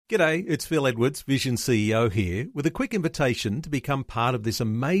G'day, it's Phil Edwards, Vision CEO here, with a quick invitation to become part of this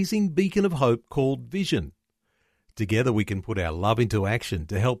amazing beacon of hope called Vision. Together we can put our love into action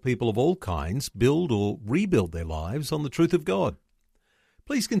to help people of all kinds build or rebuild their lives on the truth of God.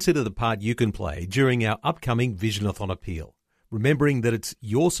 Please consider the part you can play during our upcoming Visionathon appeal, remembering that it's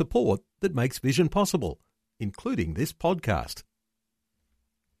your support that makes Vision possible, including this podcast.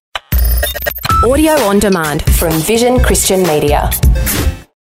 Audio on demand from Vision Christian Media.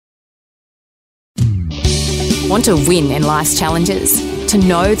 Want to win in life's challenges? To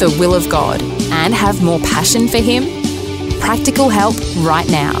know the will of God and have more passion for Him? Practical help right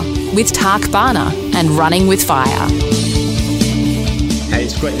now with Tak Bhana and Running with Fire. Hey,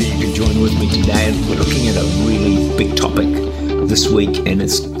 it's great that you can join with me today, and we're looking at a really big topic this week, and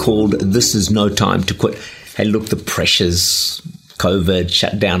it's called This Is No Time to Quit. Hey, look, the pressures, COVID,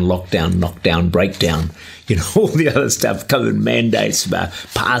 shutdown, lockdown, knockdown, breakdown, all the other stuff, COVID mandates,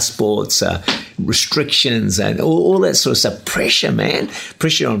 passports, restrictions, and all that sort of stuff. Pressure, man.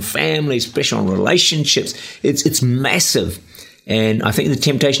 Pressure on families, pressure on relationships. It's massive. And I think the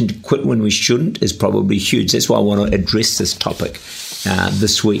temptation to quit when we shouldn't is probably huge. That's why I want to address this topic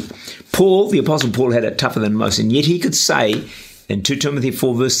this week. Paul, the Apostle Paul, had it tougher than most, and yet he could say in 2 Timothy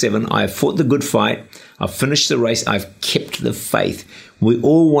 4 verse 7, I have fought the good fight, I've finished the race, I've kept the faith. We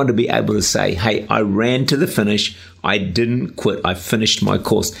all want to be able to say, hey, I ran to the finish, I didn't quit, I finished my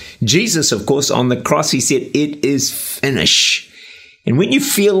course. Jesus, of course, on the cross, he said, it is finished. And when you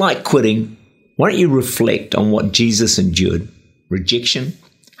feel like quitting, why don't you reflect on what Jesus endured? Rejection,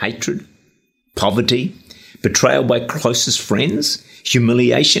 hatred, poverty, betrayal by closest friends,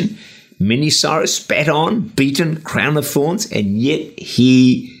 humiliation, many sorrows, spat on, beaten, crown of thorns, and yet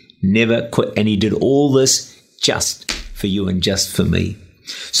he never quit. And he did all this just for you and just for me.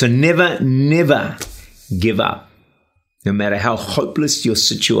 So never give up, no matter how hopeless your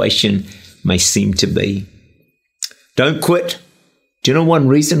situation may seem to be. Don't quit. Do you know one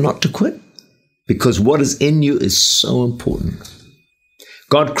reason not to quit? Because what is in you is so important.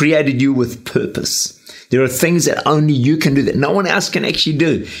 God created you with purpose. There are things that only you can do that no one else can actually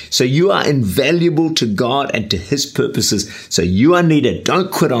do. So you are invaluable to God and to His purposes. So you are needed. Don't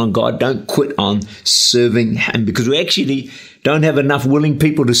quit on God. Don't quit on serving Him, because we actually don't have enough willing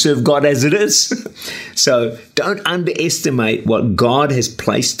people to serve God as it is. So don't underestimate what God has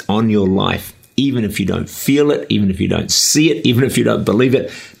placed on your life, even if you don't feel it, even if you don't see it, even if you don't believe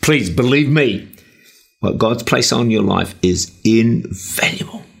it. Please believe me. What God's placed on your life is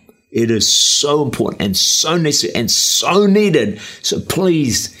invaluable. It is so important and so necessary and so needed. So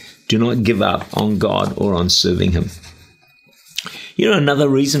please do not give up on God or on serving Him. Another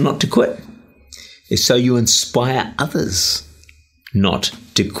reason not to quit is so you inspire others not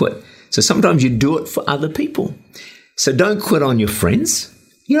to quit. So sometimes you do it for other people. So don't quit on your friends.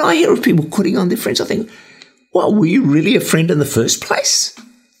 I hear of people quitting on their friends. I think, well, were you really a friend in the first place?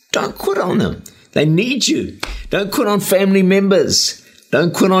 Don't quit on them. They need you. Don't quit on family members.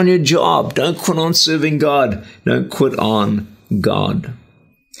 Don't quit on your job. Don't quit on serving God. Don't quit on God.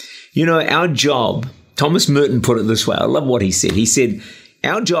 Our job, Thomas Merton put it this way. I love what he said. He said,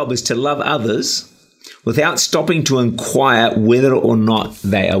 our job is to love others without stopping to inquire whether or not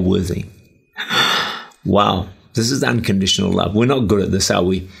they are worthy. Wow. This is unconditional love. We're not good at this, are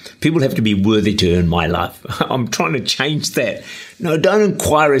we? People have to be worthy to earn my love. I'm trying to change that. No, don't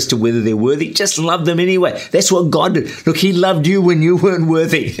inquire as to whether they're worthy. Just love them anyway. That's what God did. Look, He loved you when you weren't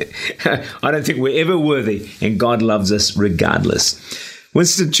worthy. I don't think we're ever worthy, and God loves us regardless.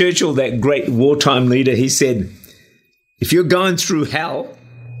 Winston Churchill, that great wartime leader, he said, if you're going through hell,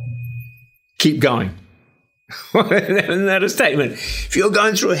 keep going. Isn't that a statement? If you're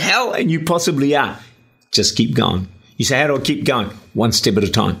going through hell, and you possibly are, just keep going. You say, how do I keep going? One step at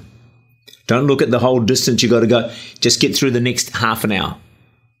a time. Don't look at the whole distance you got to go. Just get through the next half an hour.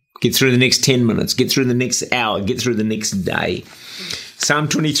 Get through the next 10 minutes. Get through the next hour. Get through the next day. Psalm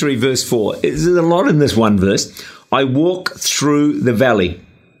 23 verse 4. There's a lot in this one verse. I walk through the valley.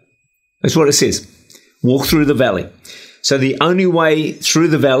 That's what it says. Walk through the valley. So the only way through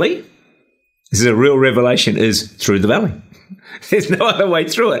the valley, this is a real revelation, is through the valley. There's no other way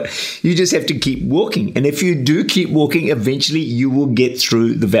through it. You just have to keep walking. And if you do keep walking, eventually you will get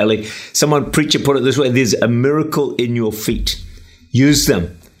through the valley. Preacher put it this way, there's a miracle in your feet. Use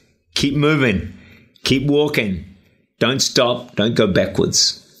them. Keep moving. Keep walking. Don't stop. Don't go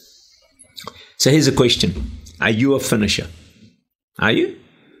backwards. So here's a question. Are you a finisher? Are you?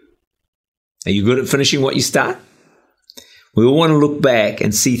 Are you good at finishing what you start? We all want to look back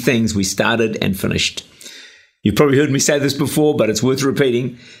and see things we started and finished. You've probably heard me say this before, but it's worth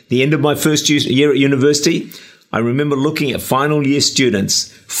repeating. The end of my first year at university, I remember looking at final year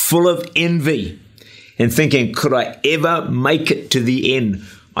students full of envy and thinking, could I ever make it to the end?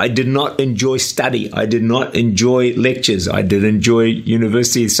 I did not enjoy study. I did not enjoy lectures. I did enjoy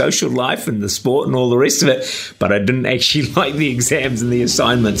university social life and the sport and all the rest of it, but I didn't actually like the exams and the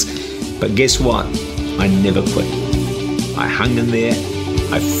assignments. But guess what? I never quit. I hung in there.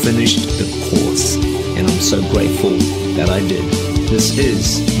 I finished the course, and I'm so grateful that I did. This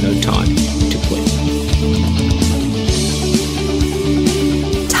is no time to quit.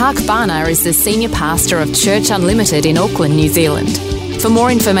 Tak Bhana is the Senior Pastor of Church Unlimited in Auckland, New Zealand. For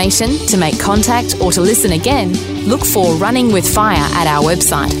more information, to make contact or to listen again, look for Running with Fire at our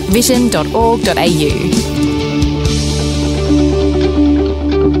website, vision.org.au.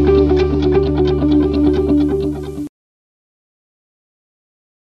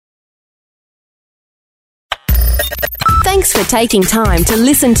 Thanks for taking time to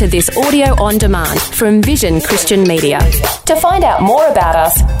listen to this audio on demand from Vision Christian Media. To find out more about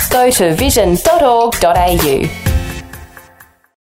us, go to vision.org.au.